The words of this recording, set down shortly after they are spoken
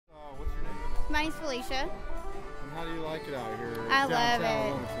My name's Felicia. And how do you like it out here? I love downtown it.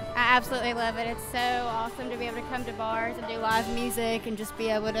 Wilmington? I absolutely love it. It's so awesome to be able to come to bars and do live music and just be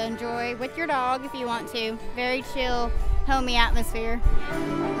able to enjoy with your dog if you want to. Very chill, homey atmosphere.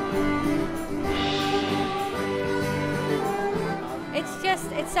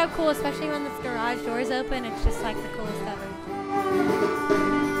 It's so cool, especially when the garage doors open. It's just like the coolest ever.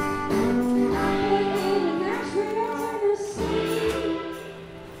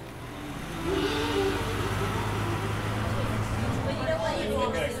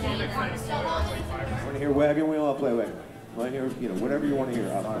 Want to hear Wagon Wheel? I'll play Wagon Wheel. Want to hear, whatever you want to hear.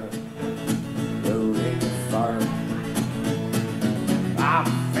 I'll play it.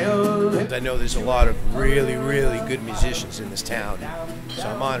 I know there's a lot of really, really good musicians in this town, so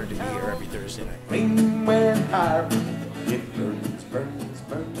I'm honored to be here every Thursday night. It burns, burns,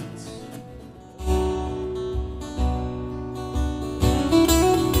 burns.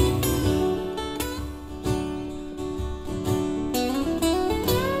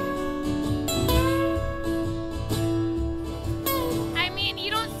 I mean,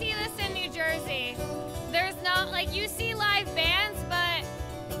 you don't see this in New Jersey. There's not, like, you see live bands, but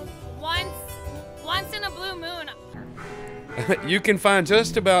once in a blue moon. You can find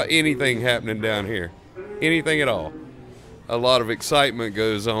just about anything happening down here, anything at all. A lot of excitement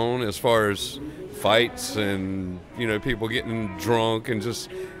goes on as far as fights and, people getting drunk and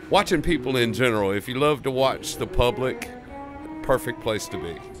just watching people in general. If you love to watch the public, perfect place to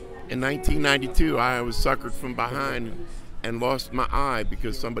be. In 1992, I was suckered from behind and lost my eye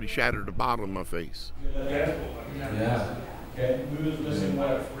because somebody shattered a bottle in my face. Yeah. Okay. Who's missing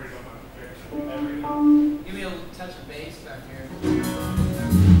what? Give me a touch of bass back here.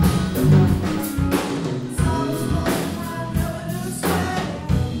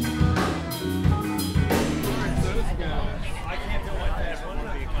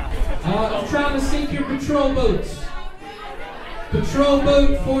 I'm trying to sink your patrol boats. Patrol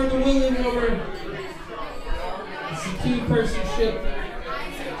boat for the Wilmington. It's a two-person ship.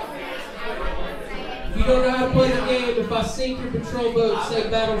 If you don't know how to play the game, if I sink your patrol boat, say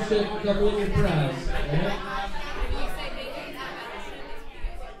battleship, come win your prize. Right?